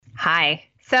Hi.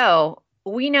 So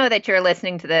we know that you're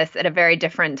listening to this at a very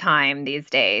different time these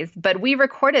days, but we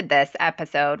recorded this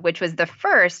episode, which was the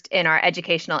first in our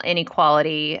educational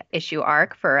inequality issue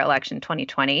arc for election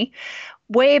 2020,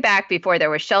 way back before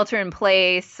there was shelter in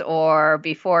place or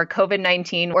before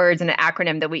COVID-19 words and an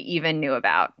acronym that we even knew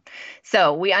about.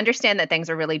 So we understand that things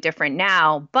are really different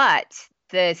now, but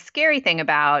the scary thing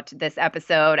about this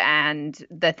episode and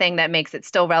the thing that makes it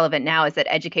still relevant now is that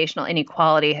educational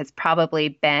inequality has probably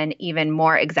been even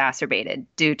more exacerbated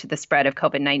due to the spread of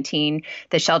COVID-19,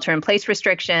 the shelter in place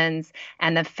restrictions,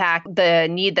 and the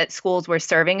need that schools were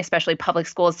serving, especially public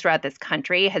schools throughout this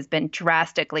country, has been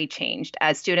drastically changed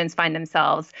as students find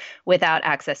themselves without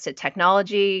access to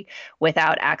technology,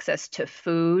 without access to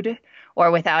food, or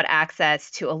without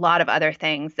access to a lot of other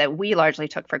things that we largely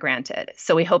took for granted.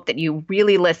 So we hope that you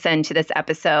really listen to this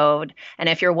episode. And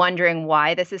if you're wondering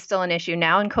why this is still an issue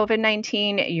now in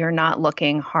COVID-19, you're not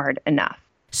looking hard enough.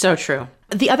 So true.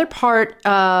 The other part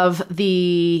of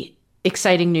the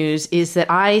exciting news is that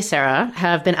I, Sarah,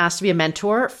 have been asked to be a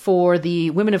mentor for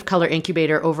the Women of Color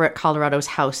Incubator over at Colorado's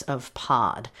House of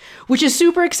Pod, which is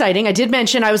super exciting. I did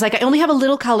mention, I was like, I only have a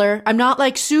little color. I'm not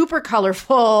like super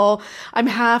colorful. I'm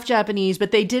half Japanese,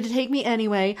 but they did take me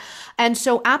anyway. And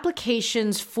so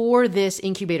applications for this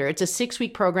incubator, it's a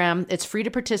 6-week program. It's free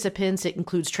to participants. It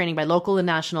includes training by local and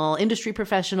national industry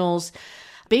professionals.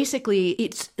 Basically,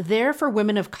 it's there for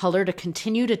women of color to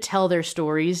continue to tell their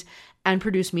stories and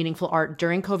produce meaningful art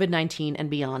during COVID-19 and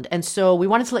beyond. And so we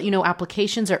wanted to let you know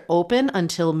applications are open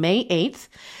until May 8th,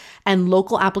 and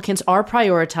local applicants are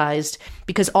prioritized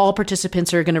because all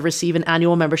participants are going to receive an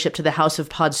annual membership to the House of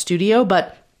Pod studio.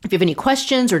 But if you have any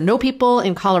questions or know people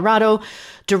in Colorado,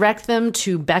 direct them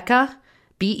to Becca,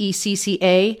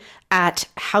 Becca, at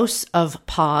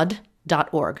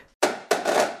houseofpod.org.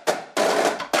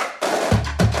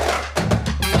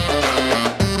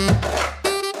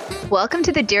 Welcome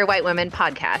to the Dear White Women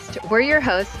podcast. We're your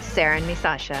hosts, Sarah and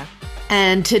Misasha.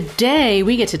 And today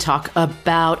we get to talk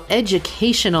about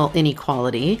educational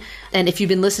inequality. And if you've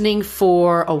been listening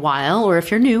for a while, or if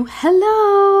you're new,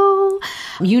 hello!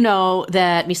 You know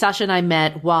that Misasha and I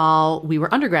met while we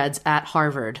were undergrads at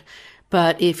Harvard.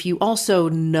 But if you also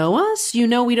know us, you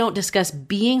know we don't discuss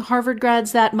being Harvard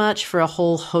grads that much for a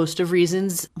whole host of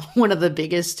reasons. One of the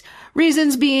biggest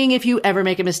reasons being if you ever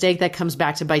make a mistake, that comes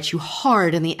back to bite you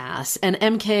hard in the ass. And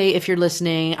MK, if you're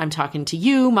listening, I'm talking to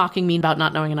you, mocking me about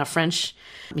not knowing enough French.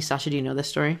 Misasha, do you know this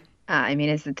story?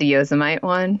 Is it the Yosemite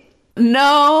one?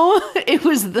 No, it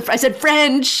was I said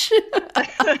French.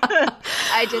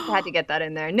 I just had to get that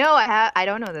in there. No, I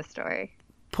don't know this story.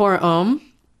 Poor homme.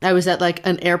 I was at like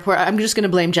an airport. I'm just going to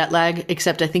blame jet lag,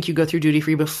 except I think you go through duty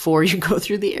free before you go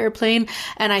through the airplane.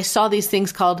 And I saw these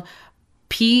things called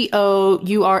POURHOMME,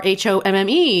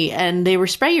 and they were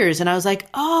sprayers. And I was like,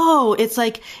 oh, it's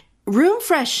like room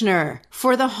freshener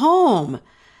for the home.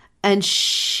 And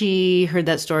she heard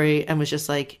that story and was just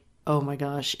like, oh my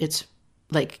gosh, it's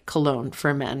like cologne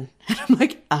for men. And I'm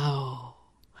like, oh.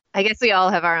 I guess we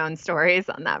all have our own stories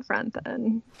on that front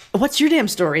then. What's your damn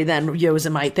story then,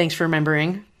 Yosemite? Thanks for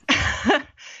remembering.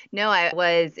 No, I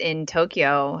was in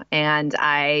Tokyo and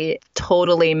I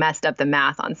totally messed up the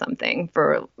math on something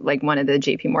for like one of the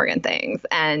JP Morgan things.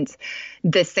 And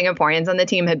the Singaporeans on the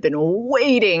team had been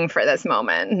waiting for this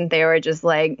moment. They were just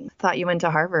like, thought you went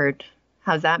to Harvard.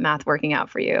 How's that math working out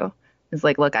for you? It's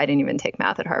like, look, I didn't even take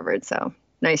math at Harvard, so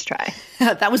nice try.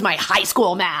 That was my high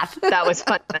school math. That was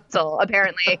fundamental.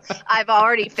 Apparently, I've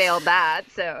already failed that.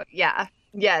 So yeah.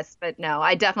 Yes, but no,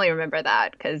 I definitely remember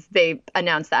that because they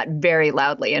announced that very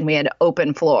loudly and we had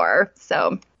open floor.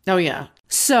 So. Oh, yeah.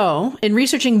 So in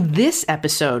researching this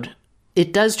episode,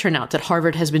 it does turn out that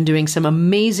Harvard has been doing some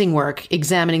amazing work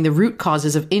examining the root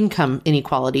causes of income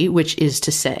inequality, which is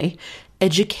to say,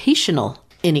 educational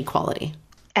inequality.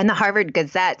 And the Harvard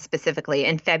Gazette, specifically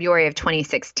in February of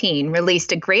 2016,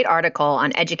 released a great article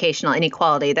on educational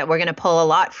inequality that we're going to pull a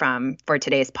lot from for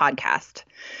today's podcast,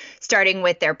 starting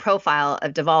with their profile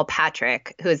of Deval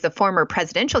Patrick, who is the former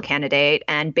presidential candidate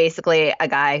and basically a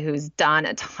guy who's done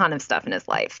a ton of stuff in his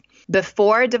life.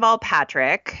 Before Deval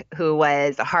Patrick, who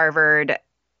was a Harvard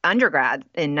undergrad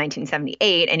in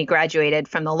 1978, and he graduated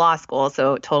from the law school,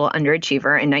 so total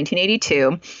underachiever, in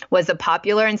 1982, was a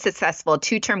popular and successful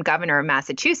 2-term governor of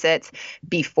Massachusetts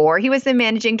before he was the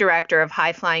managing director of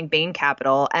high-flying Bain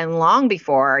Capital, and long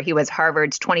before he was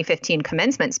Harvard's 2015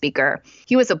 commencement speaker.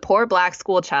 He was a poor Black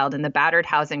schoolchild in the battered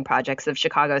housing projects of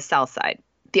Chicago's South Side.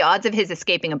 The odds of his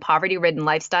escaping a poverty-ridden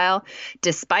lifestyle,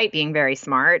 despite being very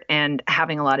smart and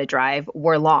having a lot of drive,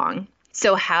 were long.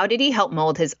 So how did he help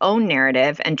mold his own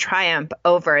narrative and triumph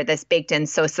over this baked-in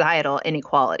societal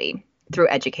inequality? Through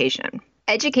education.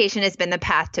 Education has been the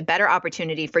path to better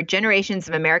opportunity for generations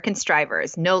of American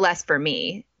strivers, no less for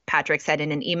me, Patrick said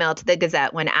in an email to the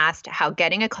Gazette when asked how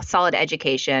getting a solid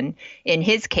education, in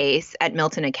his case at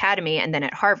Milton Academy and then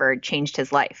at Harvard, changed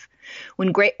his life.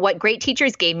 What great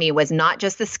teachers gave me was not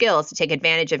just the skills to take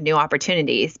advantage of new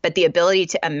opportunities, but the ability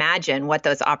to imagine what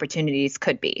those opportunities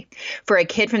could be. For a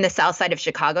kid from the south side of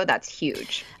Chicago, that's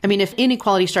huge. I mean, if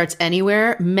inequality starts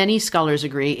anywhere, many scholars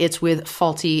agree it's with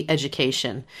faulty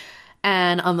education.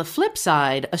 And on the flip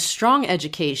side, a strong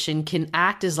education can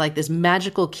act as like this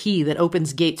magical key that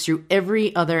opens gates through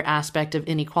every other aspect of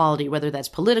inequality, whether that's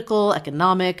political,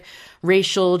 economic,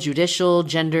 racial, judicial,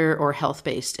 gender, or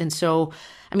health-based. And so,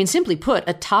 I mean, simply put,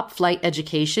 a top-flight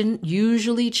education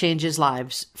usually changes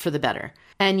lives for the better.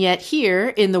 And yet here,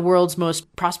 in the world's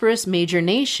most prosperous major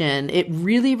nation, it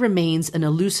really remains an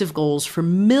elusive goal for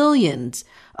millions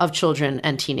of children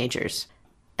and teenagers.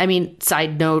 I mean,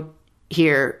 side note,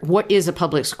 here, what is a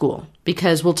public school?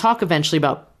 Because we'll talk eventually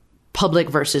about public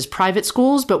versus private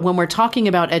schools, but when we're talking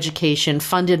about education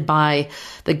funded by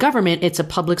the government, it's a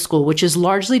public school, which is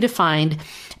largely defined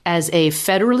as a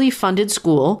federally funded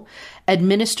school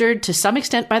administered to some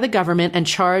extent by the government and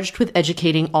charged with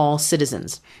educating all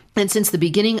citizens. And since the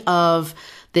beginning of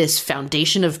this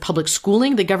foundation of public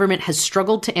schooling, the government has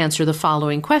struggled to answer the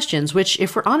following questions, which,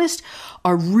 if we're honest,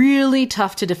 are really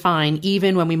tough to define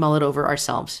even when we mull it over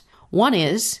ourselves. One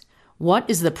is, what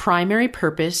is the primary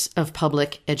purpose of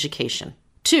public education?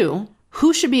 2,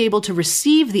 who should be able to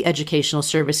receive the educational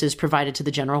services provided to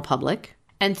the general public?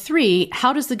 And 3,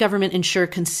 how does the government ensure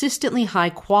consistently high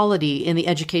quality in the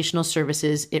educational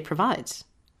services it provides?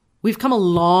 We've come a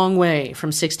long way from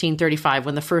 1635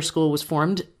 when the first school was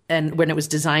formed and when it was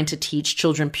designed to teach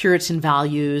children Puritan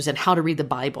values and how to read the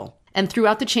Bible. And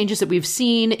throughout the changes that we've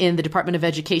seen in the Department of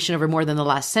Education over more than the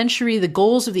last century, the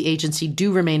goals of the agency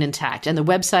do remain intact. And the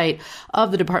website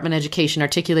of the Department of Education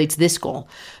articulates this goal: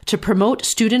 to promote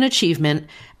student achievement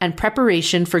and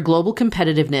preparation for global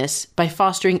competitiveness by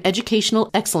fostering educational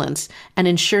excellence and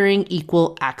ensuring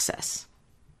equal access.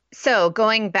 So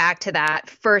going back to that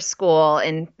first school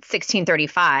in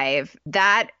 1635,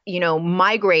 that,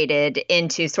 migrated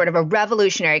into sort of a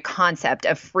revolutionary concept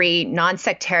of free,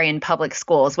 non-sectarian public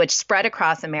schools, which spread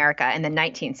across America in the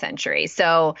 19th century.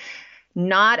 So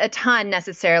not a ton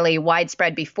necessarily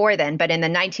widespread before then, but in the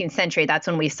 19th century, that's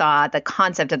when we saw the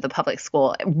concept of the public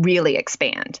school really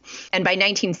expand. And by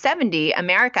 1970,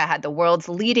 America had the world's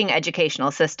leading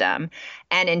educational system.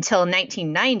 And until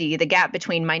 1990, the gap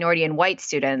between minority and white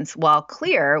students, while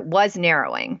clear, was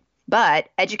narrowing. But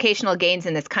educational gains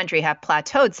in this country have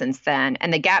plateaued since then,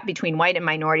 and the gap between white and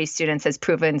minority students has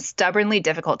proven stubbornly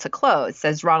difficult to close,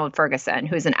 says Ronald Ferguson,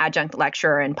 who's an adjunct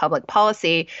lecturer in public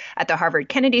policy at the Harvard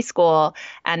Kennedy School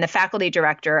and the faculty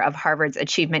director of Harvard's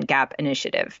Achievement Gap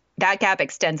Initiative. That gap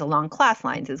extends along class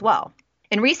lines as well.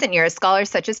 In recent years, scholars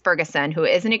such as Ferguson, who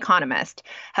is an economist,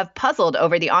 have puzzled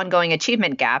over the ongoing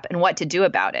achievement gap and what to do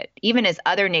about it, even as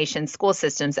other nations' school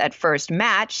systems at first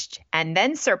matched and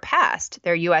then surpassed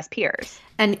their U.S. peers.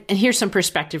 And here's some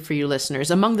perspective for you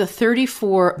listeners. Among the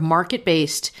 34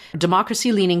 market-based,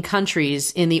 democracy-leaning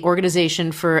countries in the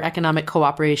Organization for Economic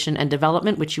Cooperation and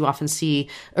Development, which you often see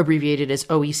abbreviated as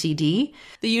OECD,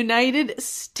 the United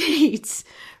States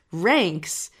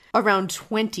ranks around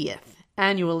 20th.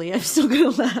 Annually. I'm still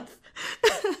going to laugh.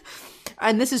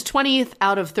 And this is 20th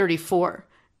out of 34.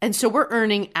 And so we're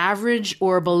earning average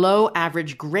or below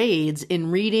average grades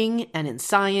in reading and in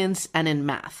science and in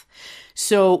math.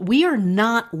 So we are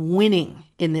not winning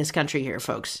in this country here,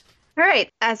 folks. All right.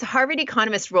 As Harvard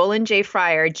economist Roland J.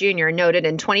 Fryer Jr. noted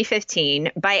in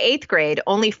 2015, by 8th grade,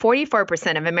 only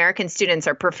 44% of American students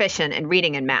are proficient in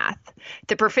reading and math.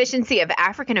 The proficiency of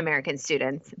African American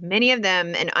students, many of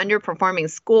them in underperforming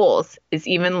schools, is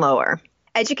even lower.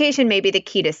 Education may be the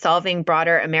key to solving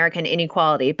broader American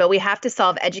inequality, but we have to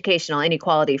solve educational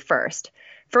inequality first.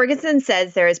 Ferguson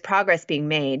says there is progress being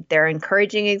made, there are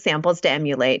encouraging examples to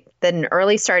emulate, that an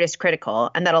early start is critical,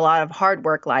 and that a lot of hard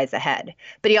work lies ahead.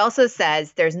 But he also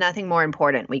says there's nothing more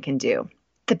important we can do.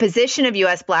 The position of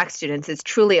U.S. Black students is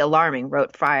truly alarming,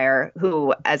 wrote Fryer,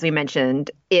 who, as we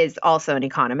mentioned, is also an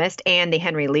economist and the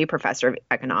Henry Lee Professor of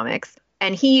Economics.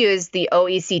 And he used the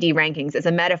OECD rankings as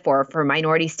a metaphor for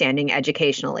minority standing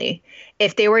educationally.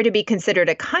 If they were to be considered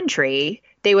a country,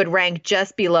 they would rank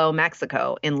just below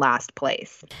Mexico in last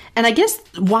place. And I guess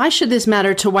why should this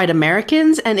matter to white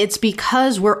Americans? And it's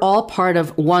because we're all part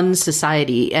of one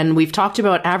society. And we've talked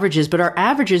about averages, but our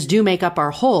averages do make up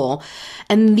our whole.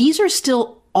 And these are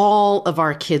still all of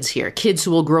our kids here, kids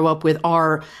who will grow up with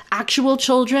our actual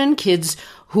children, kids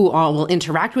who all will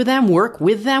interact with them, work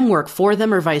for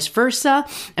them, or vice versa.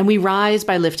 And we rise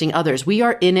by lifting others. We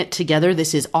are in it together.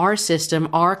 This is our system,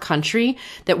 our country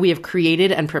that we have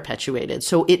created and perpetuated.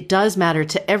 So it does matter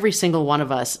to every single one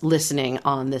of us listening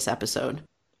on this episode.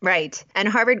 Right. And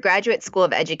Harvard Graduate School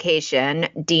of Education,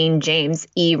 Dean James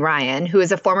E. Ryan, who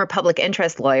is a former public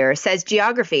interest lawyer, says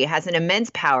geography has an immense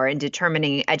power in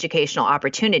determining educational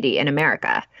opportunity in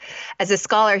America. As a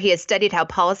scholar, he has studied how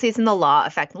policies and the law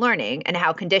affect learning and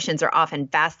how conditions are often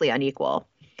vastly unequal.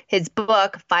 His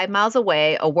book, 5 Miles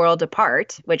Away, A World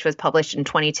Apart, which was published in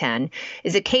 2010,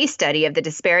 is a case study of the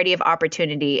disparity of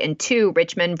opportunity in two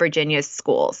Richmond, Virginia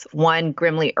schools, one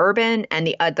grimly urban and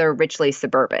the other richly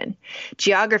suburban.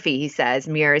 Geography, he says,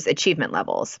 mirrors achievement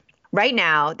levels. Right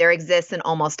now, there exists an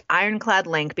almost ironclad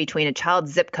link between a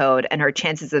child's zip code and her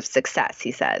chances of success,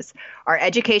 he says. Our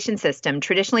education system,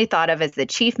 traditionally thought of as the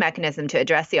chief mechanism to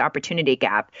address the opportunity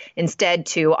gap, instead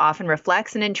too often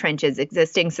reflects and entrenches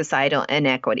existing societal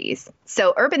inequities.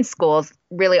 So urban schools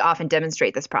really often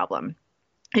demonstrate this problem.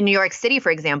 In New York City,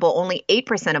 for example, only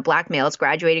 8% of Black males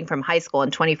graduating from high school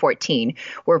in 2014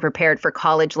 were prepared for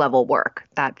college-level work.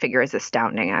 That figure is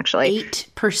astounding, actually.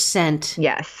 8%.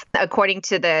 Yes. According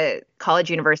to the College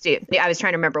University, I was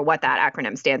trying to remember what that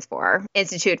acronym stands for,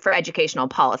 Institute for Educational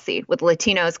Policy, with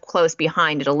Latinos close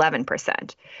behind at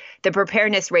 11%. The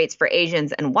preparedness rates for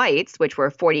Asians and whites, which were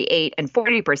 48 and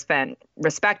 40%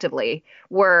 respectively,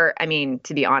 were,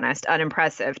 to be honest,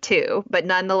 unimpressive too, but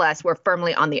nonetheless were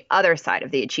firmly on the other side of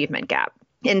the achievement gap.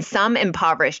 In some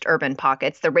impoverished urban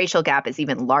pockets, the racial gap is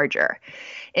even larger.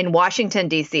 In Washington,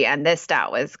 D.C., and this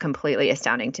stat was completely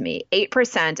astounding to me,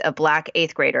 8% of Black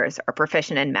 8th graders are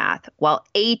proficient in math, while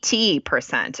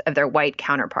 80% of their white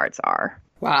counterparts are.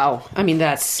 Wow.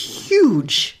 That's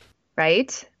huge.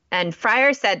 Right? And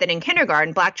Fryer said that in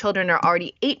kindergarten, Black children are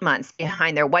already 8 months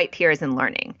behind their white peers in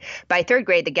learning. By 3rd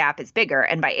grade, the gap is bigger,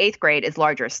 and by 8th grade is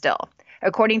larger still.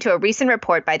 According to a recent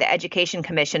report by the Education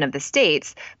Commission of the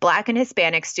states, Black and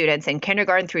Hispanic students in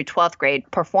kindergarten through 12th grade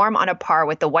perform on a par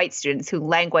with the white students who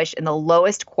languish in the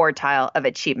lowest quartile of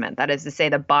achievement. That is to say,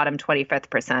 the bottom 25th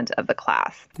percent of the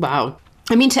class. Wow.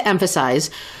 To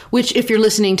emphasize, which if you're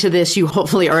listening to this, you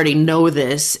hopefully already know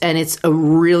this, and it's a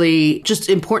really just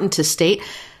important to state,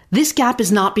 this gap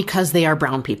is not because they are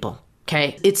brown people.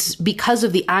 Okay. It's because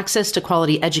of the access to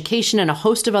quality education and a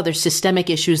host of other systemic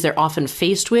issues they're often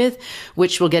faced with,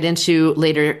 which we'll get into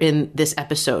later in this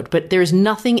episode. But there's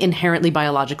nothing inherently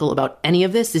biological about any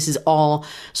of this. This is all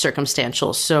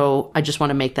circumstantial. So I just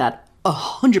want to make that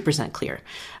 100% clear.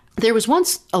 There was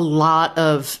once a lot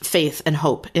of faith and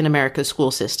hope in America's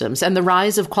school systems, and the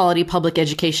rise of quality public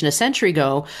education a century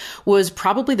ago was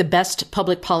probably the best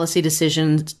public policy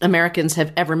decision Americans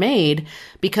have ever made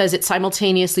because it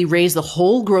simultaneously raised the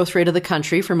whole growth rate of the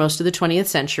country for most of the 20th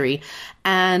century,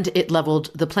 and it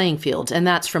leveled the playing field. And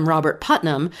that's from Robert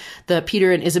Putnam, the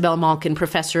Peter and Isabel Malkin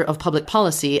Professor of Public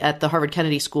Policy at the Harvard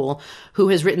Kennedy School, who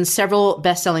has written several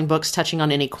best-selling books touching on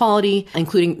inequality,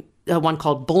 including one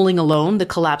called Bowling Alone, The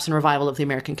Collapse and Revival of the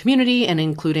American Community, and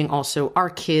including also Our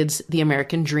Kids, The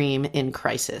American Dream in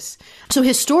Crisis. So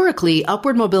historically,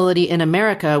 upward mobility in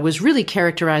America was really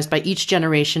characterized by each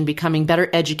generation becoming better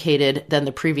educated than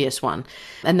the previous one.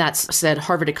 And that's said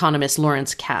Harvard economist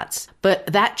Lawrence Katz. But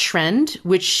that trend,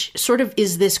 which sort of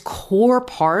is this core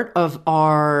part of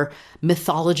our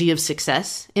mythology of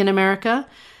success in America,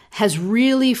 has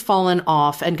really fallen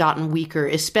off and gotten weaker,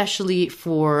 especially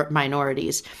for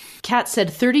minorities. Katz said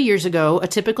 30 years ago, a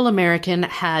typical American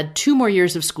had 2 more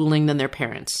years of schooling than their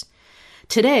parents.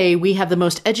 Today, we have the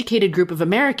most educated group of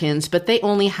Americans, but they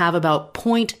only have about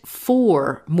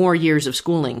 0.4 more years of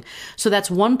schooling. So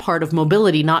that's one part of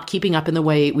mobility not keeping up in the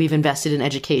way we've invested in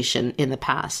education in the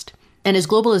past. And as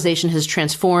globalization has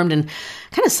transformed and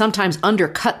kind of sometimes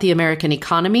undercut the American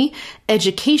economy,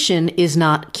 education is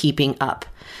not keeping up.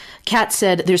 Katz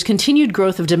said there's continued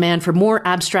growth of demand for more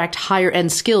abstract,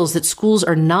 higher-end skills that schools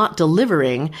are not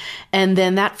delivering, and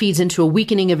then that feeds into a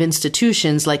weakening of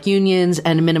institutions like unions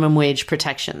and minimum wage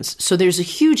protections. So there's a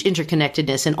huge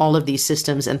interconnectedness in all of these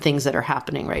systems and things that are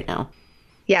happening right now.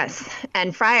 Yes.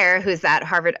 And Fryer, who's that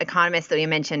Harvard economist that we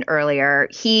mentioned earlier,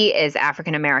 he is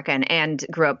African-American and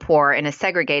grew up poor in a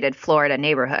segregated Florida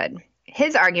neighborhood.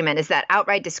 His argument is that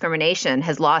outright discrimination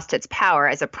has lost its power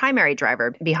as a primary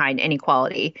driver behind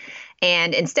inequality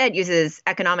and instead uses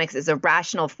economics as a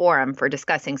rational forum for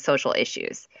discussing social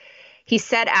issues. He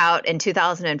set out in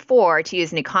 2004 to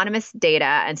use an economist's data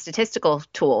and statistical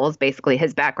tools, basically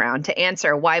his background, to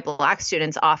answer why Black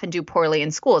students often do poorly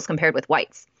in schools compared with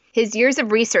whites. His years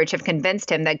of research have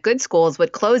convinced him that good schools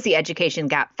would close the education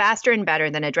gap faster and better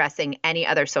than addressing any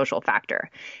other social factor,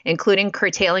 including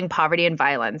curtailing poverty and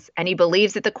violence, and he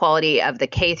believes that the quality of the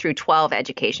K through 12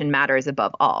 education matters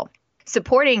above all.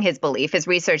 Supporting his belief is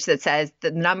research that says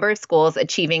the number of schools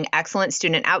achieving excellent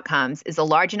student outcomes is a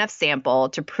large enough sample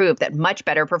to prove that much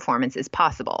better performance is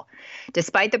possible.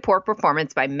 Despite the poor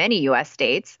performance by many U.S.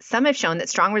 states, some have shown that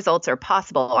strong results are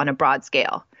possible on a broad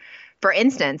scale. For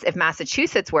instance, if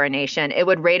Massachusetts were a nation, it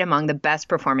would rate among the best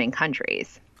performing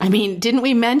countries. I mean, didn't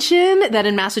we mention that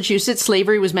in Massachusetts,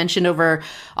 slavery was mentioned over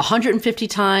 150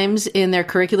 times in their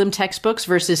curriculum textbooks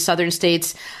versus southern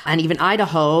states and even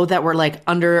Idaho that were like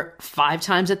under 5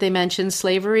 times that they mentioned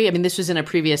slavery? I mean, this was in a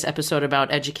previous episode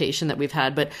about education that we've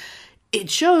had, but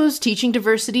it shows teaching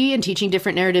diversity and teaching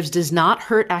different narratives does not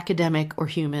hurt academic or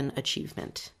human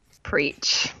achievement.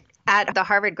 Preach. At the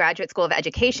Harvard Graduate School of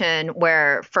Education,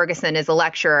 where Ferguson is a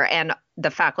lecturer and the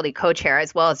faculty co-chair,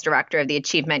 as well as director of the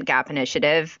Achievement Gap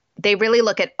Initiative, they really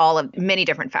look at all of many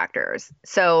different factors.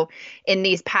 So in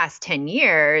these past 10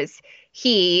 years,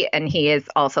 he, and he is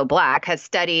also Black, has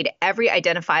studied every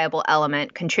identifiable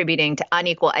element contributing to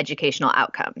unequal educational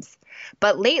outcomes.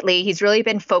 But lately, he's really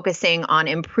been focusing on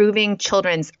improving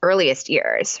children's earliest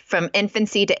years, from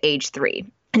infancy to age 3.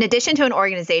 In addition to an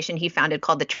organization he founded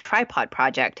called the Tripod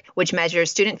Project, which measures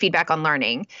student feedback on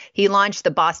learning, he launched the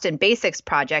Boston Basics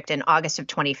Project in August of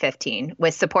 2015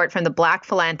 with support from the Black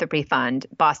Philanthropy Fund,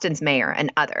 Boston's mayor,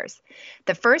 and others.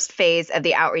 The first phase of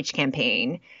the outreach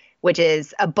campaign, which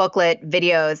is a booklet,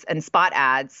 videos, and spot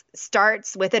ads,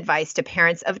 starts with advice to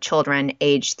parents of children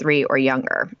age 3 or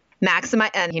younger.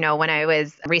 And when I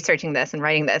was researching this and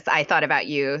writing this, I thought about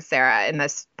you, Sarah, in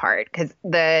this part, because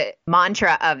the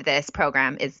mantra of this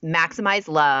program is maximize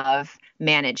love,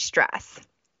 manage stress,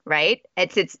 right?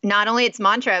 It's not only its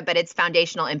mantra, but its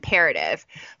foundational imperative,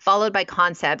 followed by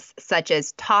concepts such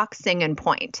as talk, sing, and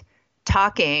point.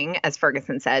 Talking, as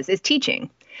Ferguson says, is teaching.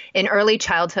 In early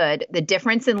childhood, the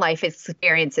difference in life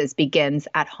experiences begins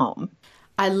at home.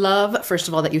 I love, first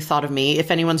of all, that you thought of me.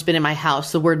 If anyone's been in my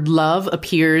house, the word love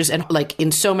appears and like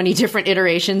in so many different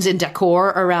iterations in decor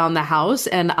around the house.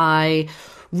 And I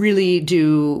really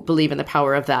do believe in the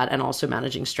power of that and also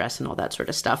managing stress and all that sort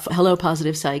of stuff. Hello,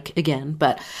 Positive Psych again.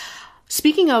 But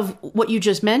speaking of what you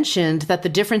just mentioned, that the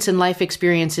difference in life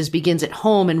experiences begins at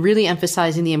home and really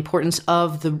emphasizing the importance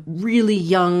of the really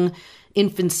young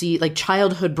infancy, like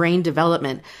childhood brain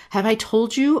development. Have I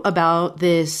told you about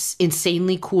this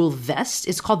insanely cool vest?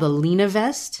 It's called the Lena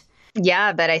vest.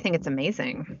 Yeah, but I think it's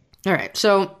amazing. All right.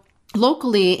 So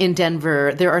locally in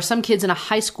Denver, there are some kids in a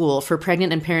high school for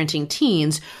pregnant and parenting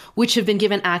teens, which have been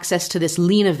given access to this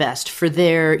Lena vest for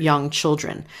their young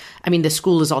children. I mean, the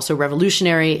school is also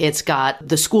revolutionary. It's got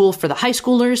the school for the high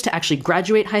schoolers to actually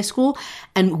graduate high school.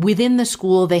 And within the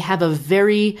school, they have a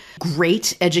very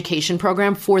great education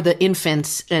program for the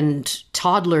infants and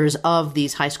toddlers of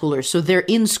these high schoolers. So they're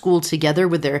in school together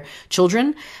with their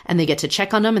children and they get to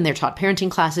check on them and they're taught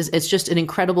parenting classes. It's just an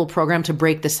incredible program to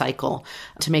break the cycle,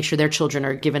 to make sure their children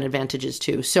are given advantages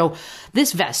too. So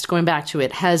this vest, going back to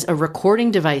it, has a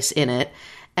recording device in it,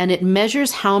 and it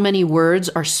measures how many words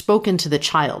are spoken to the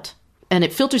child. And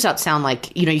it filters out sound,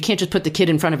 like, you can't just put the kid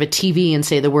in front of a TV and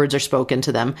say the words are spoken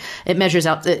to them. It measures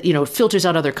out, filters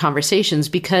out other conversations,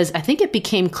 because I think it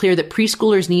became clear that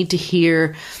preschoolers need to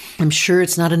hear, I'm sure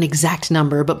it's not an exact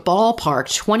number, but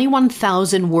ballpark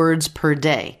 21,000 words per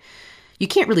day. You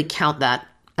can't really count that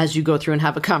as you go through and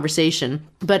have a conversation,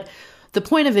 but the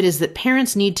point of it is that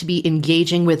parents need to be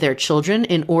engaging with their children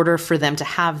in order for them to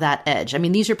have that edge. I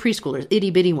mean, these are preschoolers,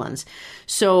 itty bitty ones.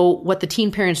 So what the teen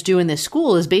parents do in this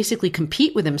school is basically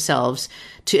compete with themselves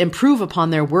to improve upon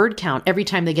their word count every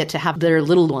time they get to have their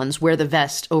little ones wear the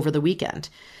vest over the weekend.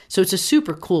 So it's a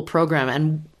super cool program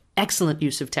and excellent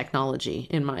use of technology,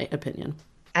 in my opinion.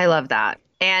 I love that.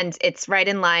 And it's right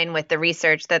in line with the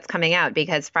research that's coming out,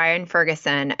 because Fryer and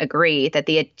Ferguson agree that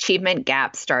the achievement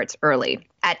gap starts early.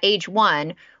 At age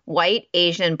 1, white,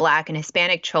 Asian, Black, and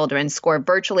Hispanic children score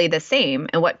virtually the same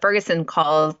in what Ferguson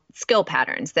calls skill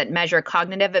patterns that measure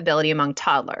cognitive ability among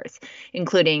toddlers,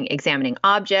 including examining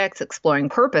objects, exploring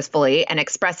purposefully, and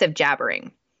expressive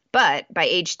jabbering. But by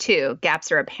age 2,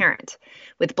 gaps are apparent,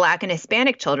 with Black and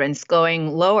Hispanic children scoring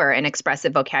lower in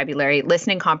expressive vocabulary,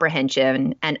 listening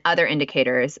comprehension, and other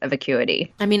indicators of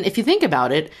acuity. I mean, if you think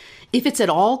about it, if it's at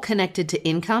all connected to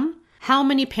income, how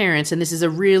many parents, and this is a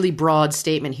really broad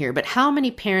statement here, but how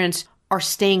many parents are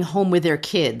staying home with their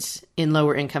kids in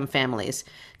lower income families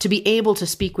to be able to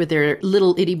speak with their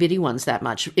little itty bitty ones that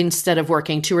much instead of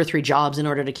working 2 or 3 jobs in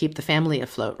order to keep the family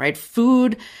afloat, right?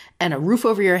 Food and a roof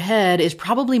over your head is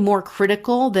probably more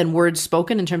critical than words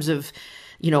spoken in terms of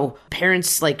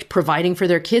parents like providing for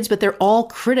their kids, but they're all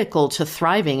critical to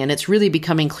thriving. And it's really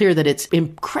becoming clear that it's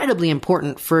incredibly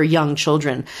important for young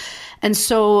children. And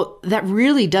so that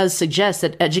really does suggest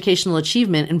that educational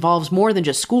achievement involves more than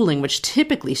just schooling, which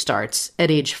typically starts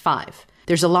at age 5.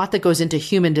 There's a lot that goes into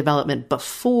human development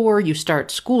before you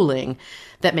start schooling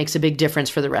that makes a big difference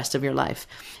for the rest of your life.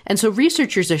 And so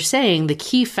researchers are saying the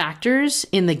key factors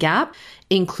in the gap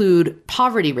include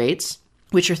poverty rates,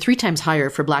 which are 3 times higher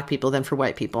for Black people than for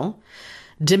white people,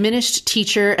 diminished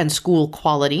teacher and school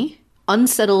quality,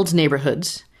 unsettled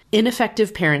neighborhoods,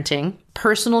 ineffective parenting,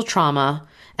 personal trauma,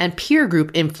 and peer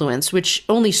group influence, which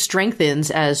only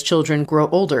strengthens as children grow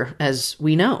older, as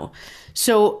we know.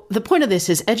 So the point of this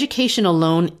is education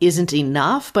alone isn't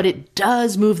enough, but it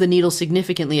does move the needle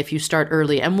significantly if you start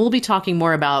early. And we'll be talking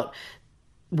more about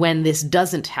when this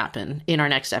doesn't happen in our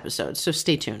next episode. So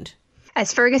stay tuned.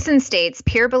 As Ferguson states,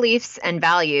 peer beliefs and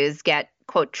values get,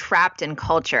 quote, trapped in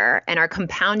culture and are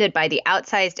compounded by the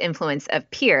outsized influence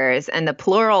of peers and the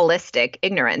pluralistic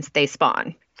ignorance they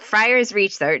spawn. Freier's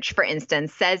research, for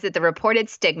instance, says that the reported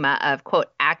stigma of, quote,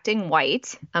 acting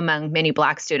white among many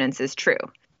Black students is true.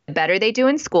 The better they do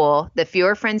in school, the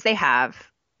fewer friends they have,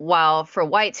 while for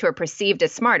whites who are perceived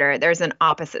as smarter, there's an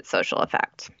opposite social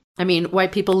effect. I mean,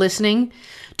 white people listening,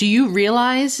 do you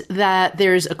realize that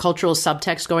there's a cultural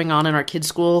subtext going on in our kids'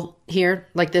 school here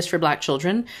like this for Black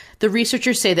children? The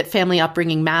researchers say that family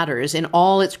upbringing matters in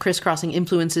all its crisscrossing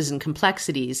influences and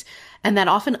complexities, and that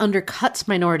often undercuts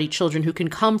minority children who can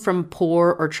come from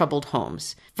poor or troubled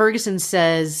homes. Ferguson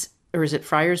says, or is it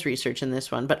Freier's research in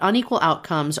this one, but unequal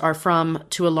outcomes are from,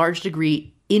 to a large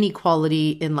degree,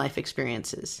 inequality in life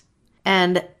experiences.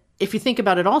 And if you think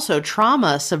about it also,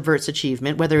 trauma subverts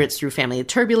achievement, whether it's through family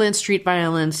turbulence, street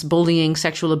violence, bullying,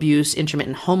 sexual abuse,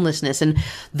 intermittent homelessness. And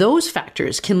those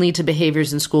factors can lead to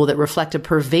behaviors in school that reflect a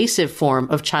pervasive form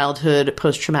of childhood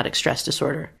post-traumatic stress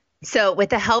disorder. So with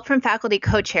the help from faculty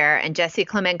co-chair and Jesse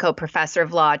Klemenko professor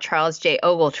of law, Charles J.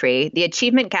 Ogletree, the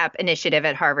Achievement Gap Initiative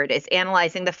at Harvard is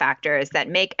analyzing the factors that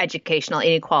make educational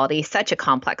inequality such a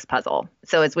complex puzzle.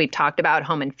 So as we've talked about,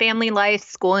 home and family life,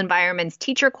 school environments,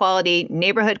 teacher quality,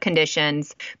 neighborhood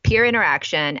conditions, peer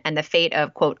interaction, and the fate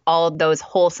of, quote, all of those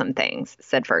wholesome things,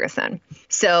 said Ferguson.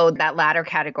 So that latter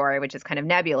category, which is kind of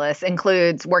nebulous,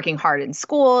 includes working hard in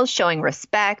school, showing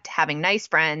respect, having nice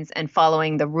friends, and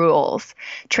following the rules,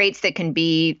 traits that can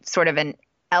be sort of an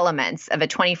elements of a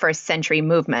 21st century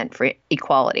movement for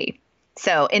equality.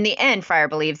 So in the end, Freier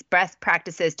believes best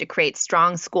practices to create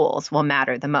strong schools will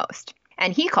matter the most.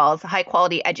 And he calls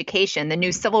high-quality education the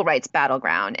new civil rights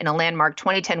battleground in a landmark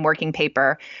 2010 working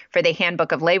paper for the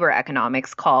Handbook of Labor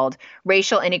Economics called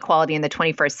Racial Inequality in the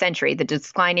 21st Century, the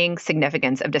Declining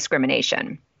Significance of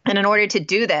Discrimination. And in order to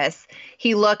do this,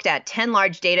 he looked at 10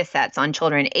 large data sets on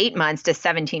children 8 months to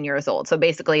 17 years old. So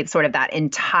basically, it's sort of that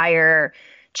entire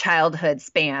childhood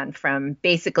span from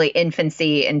basically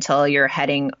infancy until you're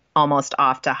heading almost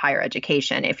off to higher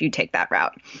education if you take that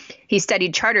route. He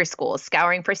studied charter schools,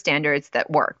 scouring for standards that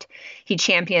worked. He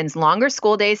champions longer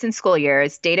school days and school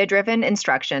years, data-driven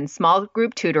instruction, small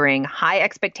group tutoring, high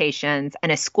expectations,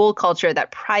 and a school culture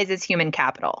that prizes human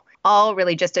capital. All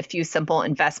really just a few simple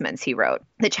investments, he wrote.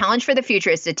 The challenge for the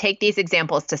future is to take these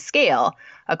examples to scale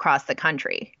across the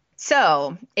country.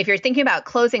 So if you're thinking about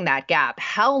closing that gap,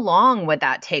 how long would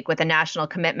that take with a national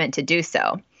commitment to do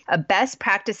so? A best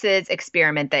practices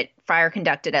experiment that Freier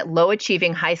conducted at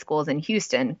low-achieving high schools in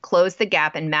Houston closed the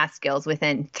gap in math skills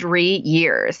within 3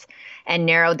 years and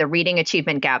narrowed the reading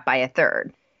achievement gap by a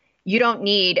third. You don't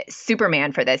need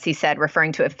Superman for this, he said,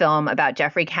 referring to a film about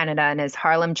Jeffrey Canada and his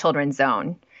Harlem Children's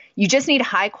Zone. You just need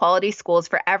high-quality schools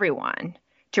for everyone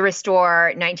to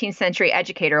restore 19th century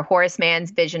educator Horace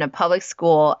Mann's vision of public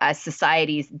school as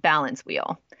society's balance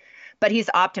wheel. But he's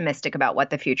optimistic about what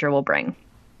the future will bring.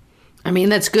 I mean,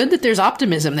 that's good that there's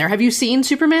optimism there. Have you seen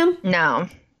Superman? No,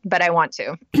 but I want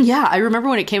to. Yeah, I remember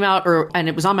when it came out, and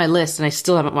it was on my list, and I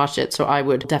still haven't watched it, so I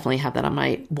would definitely have that on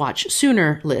my watch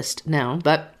sooner list now.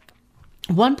 But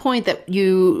one point that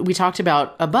we talked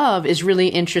about above is really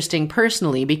interesting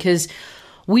personally, because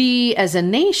we as a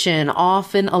nation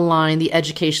often align the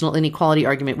educational inequality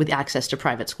argument with access to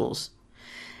private schools.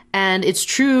 And it's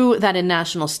true that in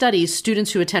national studies,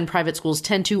 students who attend private schools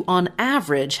tend to, on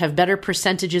average, have better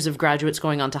percentages of graduates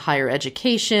going on to higher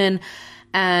education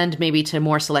and maybe to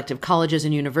more selective colleges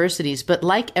and universities. But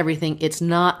like everything, it's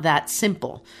not that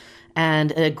simple.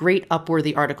 And a great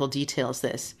Upworthy article details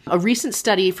this. A recent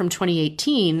study from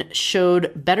 2018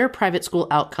 showed better private school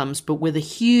outcomes, but with a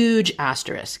huge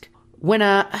asterisk. When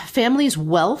a family's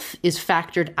wealth is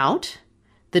factored out,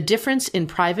 the difference in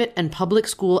private and public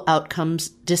school outcomes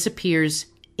disappears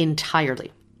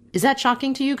entirely. Is that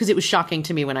shocking to you? Because it was shocking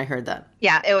to me when I heard that.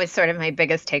 Yeah, it was sort of my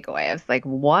biggest takeaway. I was like,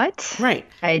 what? Right.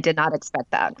 I did not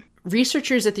expect that.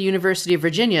 Researchers at the University of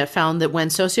Virginia found that when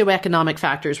socioeconomic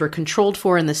factors were controlled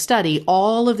for in the study,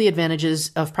 all of the advantages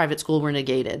of private school were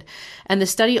negated. And the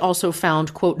study also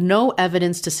found, quote, no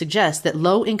evidence to suggest that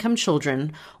low-income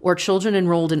children or children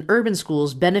enrolled in urban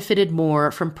schools benefited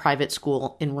more from private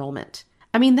school enrollment.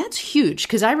 I mean, that's huge,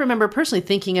 because I remember personally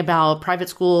thinking about private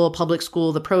school, public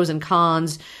school, the pros and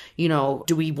cons. You know,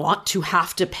 do we want to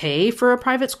have to pay for a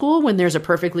private school when there's a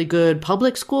perfectly good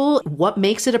public school? What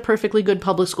makes it a perfectly good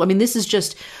public school? I mean, this is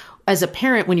just, as a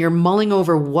parent, when you're mulling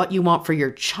over what you want for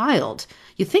your child,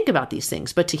 you think about these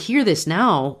things. But to hear this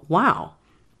now, wow.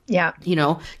 Yeah. You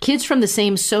know, kids from the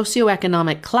same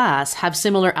socioeconomic class have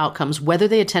similar outcomes, whether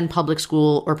they attend public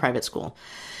school or private school.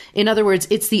 In other words,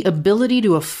 it's the ability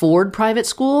to afford private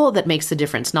school that makes the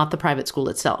difference, not the private school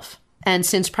itself. And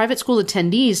since private school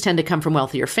attendees tend to come from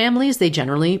wealthier families, they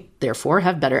generally, therefore,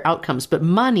 have better outcomes. But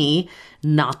money,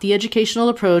 not the educational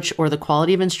approach or the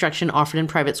quality of instruction offered in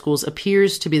private schools,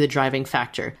 appears to be the driving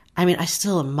factor. I mean, I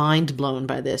still am mind blown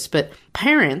by this, but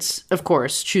parents, of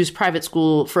course, choose private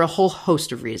school for a whole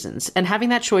host of reasons. And having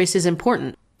that choice is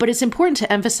important. But it's important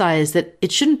to emphasize that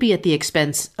it shouldn't be at the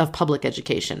expense of public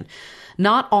education.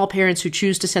 Not all parents who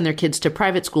choose to send their kids to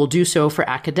private school do so for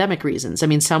academic reasons. I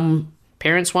mean, some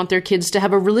parents want their kids to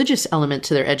have a religious element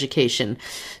to their education.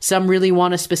 Some really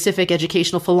want a specific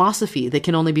educational philosophy that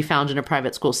can only be found in a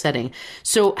private school setting.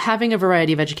 So having a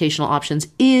variety of educational options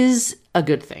is a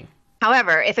good thing.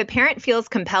 However, if a parent feels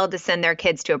compelled to send their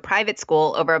kids to a private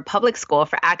school over a public school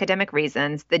for academic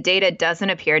reasons, the data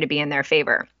doesn't appear to be in their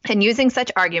favor. And using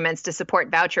such arguments to support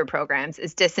voucher programs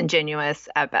is disingenuous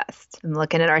at best. I'm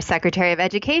looking at our Secretary of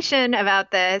Education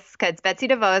about this because Betsy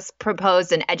DeVos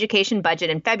proposed an education budget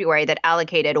in February that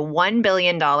allocated $1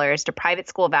 billion to private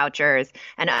school vouchers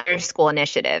and other school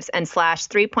initiatives and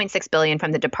slashed $3.6 billion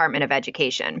from the Department of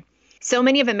Education. So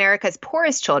many of America's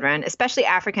poorest children, especially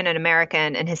African and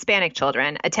American and Hispanic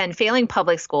children, attend failing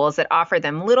public schools that offer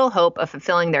them little hope of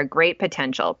fulfilling their great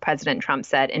potential, President Trump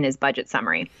said in his budget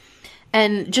summary.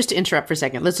 And just to interrupt for a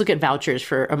second, let's look at vouchers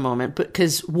for a moment,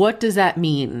 because what does that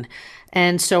mean?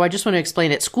 And so I just want to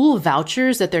explain it. School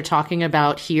vouchers that they're talking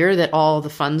about here, that all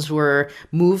the funds were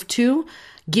moved to,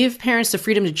 give parents the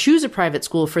freedom to choose a private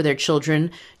school for their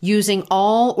children using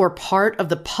all or part of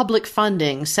the public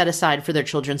funding set aside for their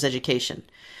children's education.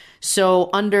 So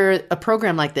under a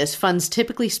program like this, funds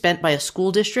typically spent by a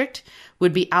school district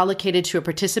would be allocated to a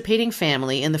participating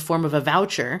family in the form of a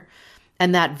voucher,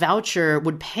 and that voucher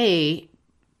would pay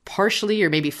partially or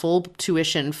maybe full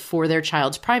tuition for their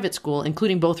child's private school,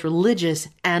 including both religious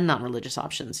and non-religious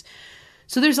options.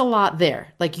 So there's a lot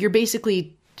there. Like, you're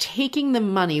basically taking the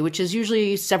money, which is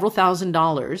usually several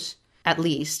 $1,000s at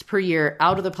least per year,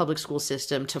 out of the public school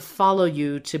system to follow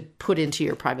you to put into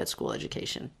your private school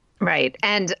education. Right.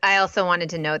 And I also wanted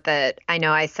to note that I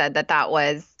know I said that that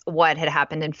was what had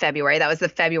happened in February. That was the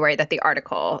February that the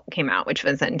article came out, which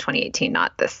was in 2018,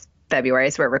 not this February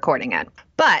as we're recording it.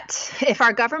 But if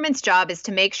our government's job is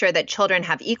to make sure that children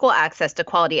have equal access to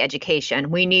quality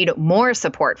education, we need more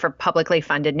support for publicly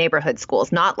funded neighborhood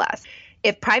schools, not less.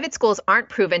 If private schools aren't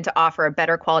proven to offer a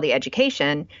better quality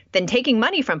education, then taking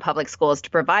money from public schools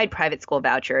to provide private school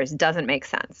vouchers doesn't make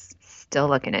sense. Still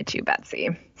looking at you,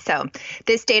 Betsy. So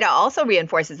this data also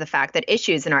reinforces the fact that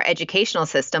issues in our educational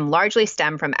system largely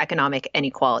stem from economic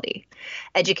inequality.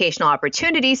 Educational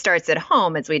opportunity starts at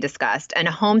home, as we discussed, and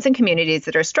homes and communities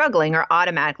that are struggling are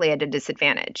automatically at a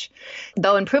disadvantage.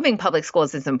 Though improving public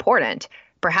schools is important,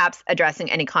 perhaps addressing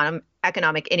any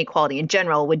economic inequality in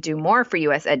general would do more for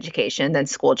U.S. education than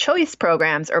school choice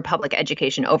programs or public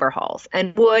education overhauls,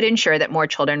 and would ensure that more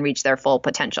children reach their full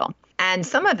potential. And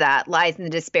some of that lies in the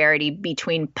disparity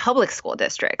between public school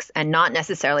districts and not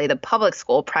necessarily the public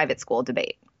school private school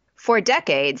debate. For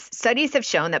decades, studies have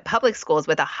shown that public schools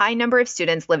with a high number of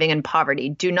students living in poverty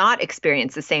do not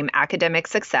experience the same academic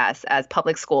success as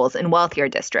public schools in wealthier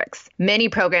districts. Many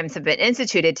programs have been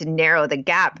instituted to narrow the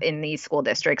gap in these school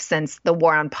districts since the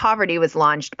War on Poverty was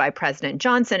launched by President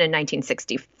Johnson in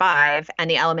 1965 and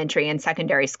the Elementary and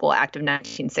Secondary School Act of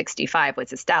 1965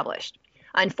 was established.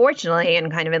 Unfortunately, and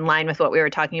kind of in line with what we were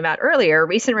talking about earlier,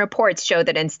 recent reports show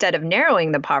that instead of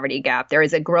narrowing the poverty gap, there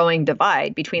is a growing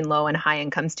divide between low and high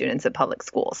income students at public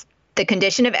schools. The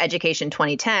Condition of Education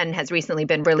 2010 has recently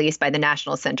been released by the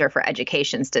National Center for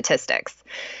Education Statistics.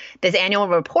 This annual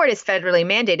report is federally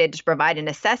mandated to provide an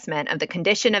assessment of the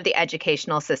condition of the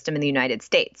educational system in the United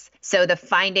States. So the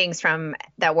findings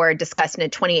that were discussed in a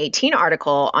 2018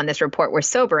 article on this report were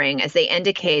sobering, as they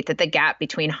indicate that the gap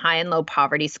between high and low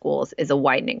poverty schools is a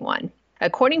widening one.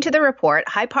 According to the report,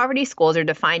 high poverty schools are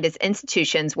defined as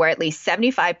institutions where at least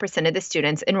 75% of the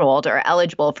students enrolled are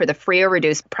eligible for the free or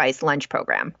reduced price lunch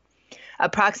program.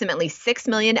 Approximately 6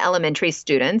 million elementary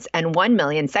students and 1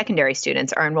 million secondary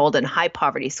students are enrolled in high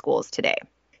poverty schools today.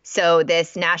 So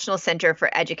this National Center for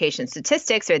Education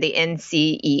Statistics, or the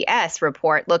NCES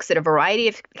report, looks at a variety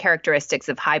of characteristics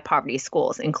of high poverty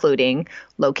schools, including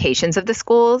locations of the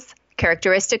schools,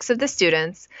 characteristics of the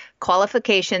students,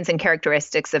 qualifications and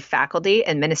characteristics of faculty,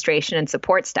 administration, and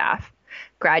support staff,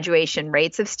 graduation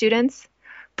rates of students,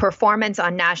 performance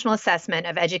on National Assessment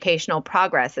of Educational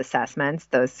Progress assessments,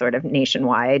 those sort of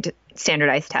nationwide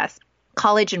standardized tests,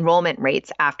 college enrollment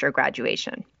rates after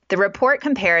graduation. The report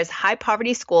compares high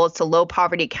poverty schools to low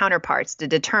poverty counterparts to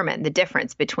determine the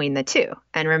difference between the two.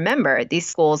 And remember, these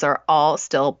schools are all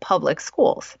still public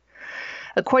schools.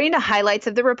 According to highlights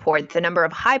of the report, the number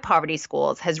of high poverty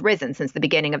schools has risen since the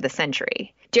beginning of the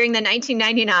century. During the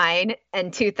 1999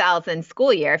 and 2000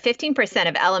 school year, 15%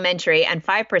 of elementary and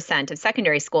 5% of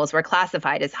secondary schools were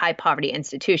classified as high poverty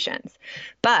institutions.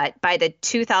 But by the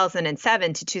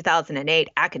 2007 to 2008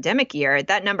 academic year,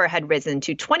 that number had risen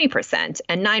to 20%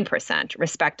 and 9%,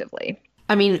 respectively.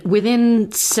 I mean, within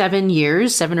 7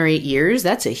 or 8 years,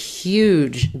 that's a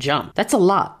huge jump. That's a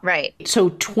lot. Right. So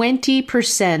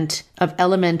 20% of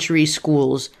elementary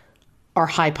schools are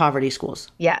high poverty schools.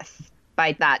 Yes,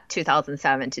 by that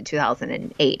 2007 to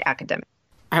 2008 academic.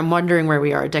 I'm wondering where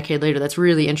we are a decade later. That's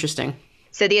really interesting.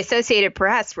 So the Associated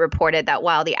Press reported that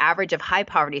while the average of high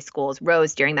poverty schools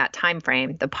rose during that time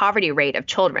frame, the poverty rate of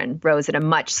children rose at a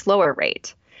much slower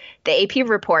rate. The AP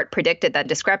report predicted that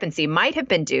discrepancy might have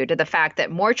been due to the fact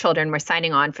that more children were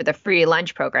signing on for the free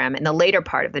lunch program in the later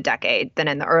part of the decade than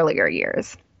in the earlier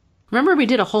years. Remember we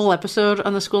did a whole episode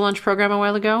on the school lunch program a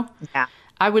while ago? Yeah.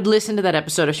 I would listen to that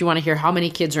episode if you want to hear how many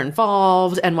kids are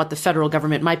involved and what the federal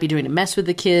government might be doing to mess with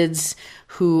the kids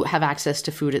who have access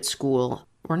to food at school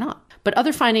or not. But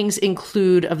other findings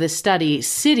include of this study,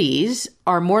 cities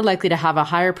are more likely to have a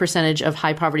higher percentage of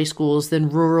high poverty schools than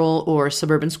rural or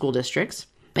suburban school districts.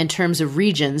 In terms of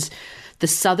regions, the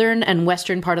southern and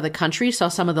western part of the country saw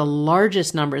some of the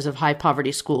largest numbers of high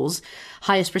poverty schools.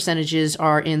 Highest percentages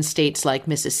are in states like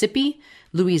Mississippi,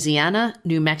 Louisiana,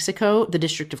 New Mexico, the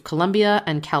District of Columbia,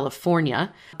 and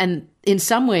California. And in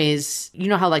some ways, you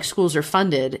know how like schools are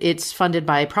funded, it's funded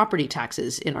by property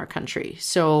taxes in our country.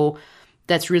 So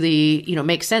that's really,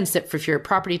 makes sense that if your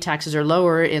property taxes are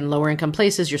lower in lower income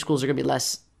places, your schools are going to be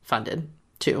less funded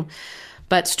too.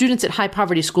 But students at high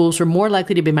poverty schools were more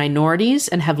likely to be minorities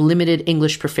and have limited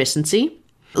English proficiency.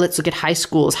 Let's look at high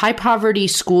schools. High poverty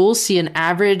schools see an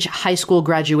average high school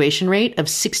graduation rate of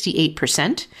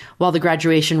 68%, while the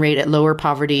graduation rate at lower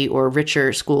poverty or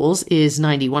richer schools is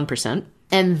 91%.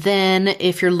 And then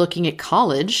if you're looking at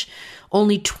college,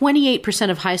 only 28%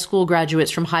 of high school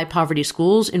graduates from high poverty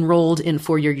schools enrolled in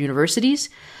four-year universities,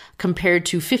 compared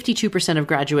to 52% of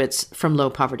graduates from low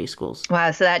poverty schools.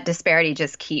 Wow, so that disparity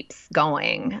just keeps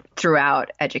going throughout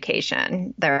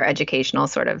education, their educational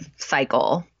sort of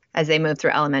cycle as they move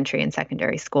through elementary and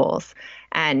secondary schools.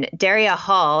 And Daria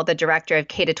Hall, the director of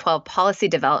K-12 policy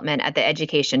development at the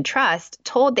Education Trust,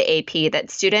 told the AP that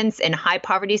students in high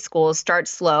poverty schools start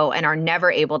slow and are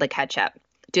never able to catch up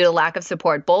due to lack of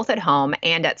support both at home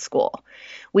and at school.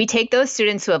 We take those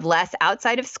students who have less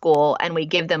outside of school and we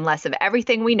give them less of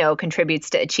everything we know contributes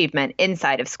to achievement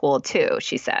inside of school too,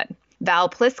 she said. Val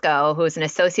Plisco, who is an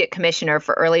associate commissioner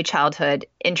for early childhood,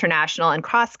 international and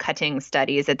cross-cutting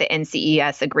studies at the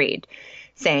NCES, agreed,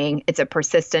 saying it's a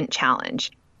persistent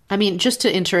challenge. I mean, just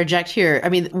to interject here,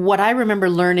 what I remember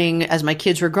learning as my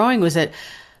kids were growing was that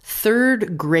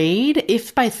third grade,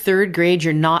 if by third grade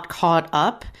you're not caught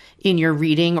up in your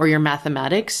reading or your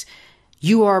mathematics,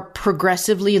 you are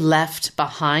progressively left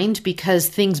behind because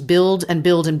things build and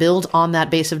build and build on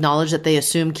that base of knowledge that they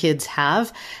assume kids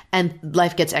have, and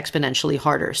life gets exponentially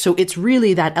harder. So it's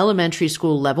really that elementary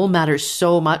school level matters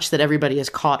so much that everybody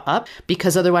is caught up,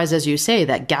 because otherwise, as you say,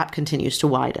 that gap continues to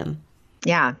widen.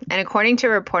 Yeah. And according to a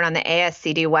report on the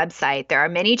ASCD website, there are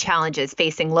many challenges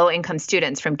facing low-income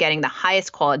students from getting the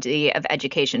highest quality of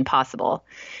education possible.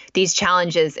 These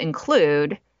challenges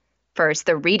include, first,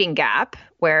 the reading gap,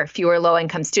 where fewer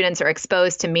low-income students are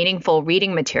exposed to meaningful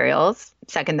reading materials.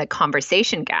 Second, the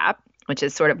conversation gap, which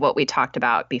is sort of what we talked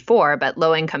about before, but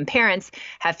low-income parents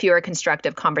have fewer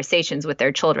constructive conversations with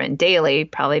their children daily,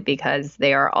 probably because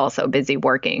they are also busy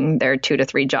working their 2 to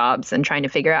 3 jobs and trying to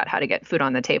figure out how to get food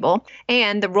on the table.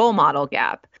 And the role model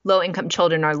gap. Low-income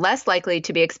children are less likely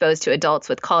to be exposed to adults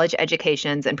with college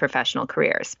educations and professional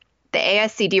careers. The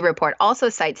ASCD report also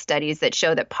cites studies that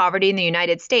show that poverty in the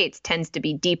United States tends to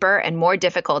be deeper and more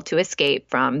difficult to escape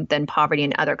from than poverty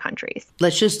in other countries.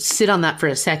 Let's just sit on that for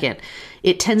a second.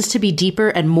 It tends to be deeper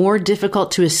and more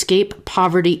difficult to escape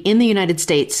poverty in the United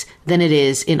States than it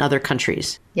is in other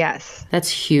countries. Yes. That's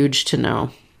huge to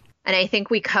know. And I think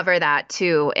we cover that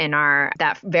too in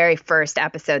that very first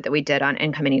episode that we did on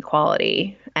income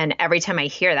inequality. And every time I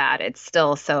hear that, it's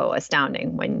still so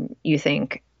astounding when you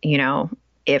think,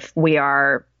 if we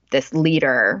are this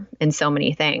leader in so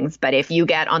many things, but if you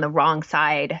get on the wrong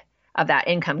side of that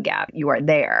income gap, you are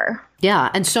there. Yeah.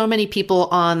 And so many people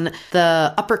on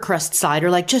the upper crust side are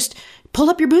like, just pull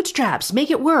up your bootstraps, make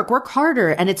it work harder.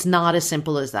 And it's not as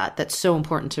simple as that. That's so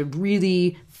important to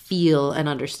really feel and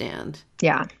understand.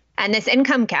 Yeah. And this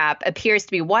income gap appears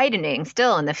to be widening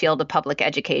still in the field of public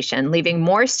education, leaving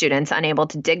more students unable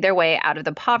to dig their way out of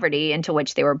the poverty into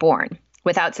which they were born.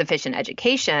 Without sufficient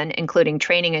education, including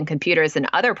training in computers and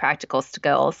other practical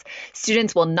skills,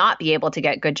 students will not be able to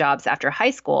get good jobs after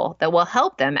high school that will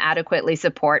help them adequately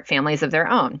support families of their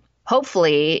own.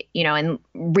 Hopefully, in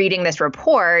reading this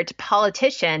report,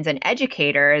 politicians and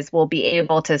educators will be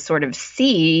able to sort of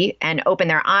see and open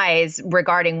their eyes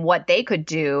regarding what they could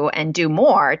do and do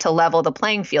more to level the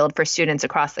playing field for students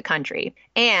across the country.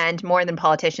 And more than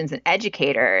politicians and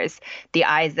educators, the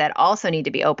eyes that also need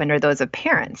to be opened are those of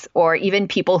parents or even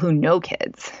people who know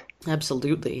kids.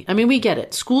 Absolutely. I mean, we get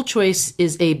it. School choice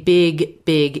is a big,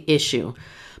 big issue.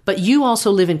 But you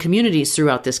also live in communities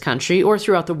throughout this country or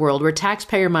throughout the world where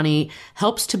taxpayer money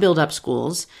helps to build up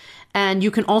schools. And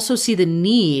you can also see the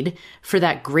need for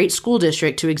that great school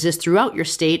district to exist throughout your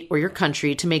state or your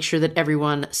country to make sure that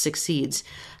everyone succeeds.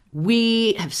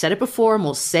 We have said it before and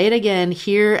we'll say it again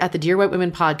here at the Dear White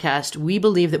Women podcast. We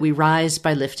believe that we rise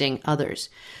by lifting others.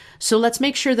 So let's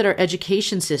make sure that our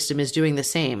education system is doing the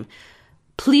same.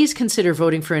 Please consider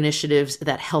voting for initiatives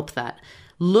that help that.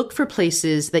 Look for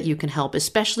places that you can help,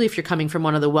 especially if you're coming from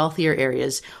one of the wealthier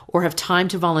areas or have time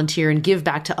to volunteer and give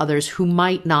back to others who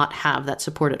might not have that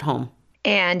support at home.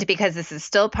 And because this is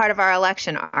still part of our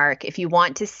election arc, if you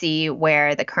want to see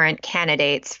where the current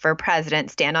candidates for president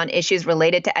stand on issues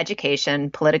related to education,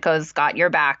 Politico's got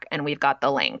your back and we've got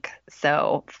the link.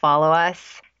 So follow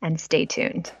us and stay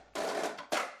tuned.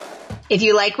 If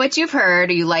you like what you've heard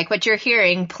or you like what you're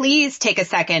hearing, please take a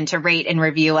second to rate and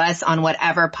review us on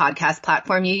whatever podcast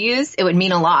platform you use. It would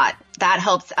mean a lot. That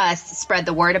helps us spread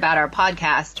the word about our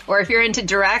podcast. Or if you're into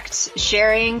direct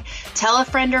sharing, tell a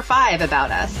friend or five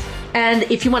about us. And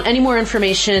if you want any more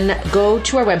information, go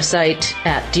to our website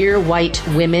at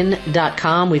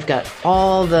dearwhitewomen.com. We've got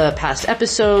all the past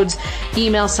episodes,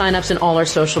 email signups, and all our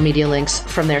social media links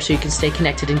from there so you can stay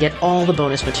connected and get all the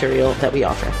bonus material that we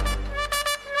offer.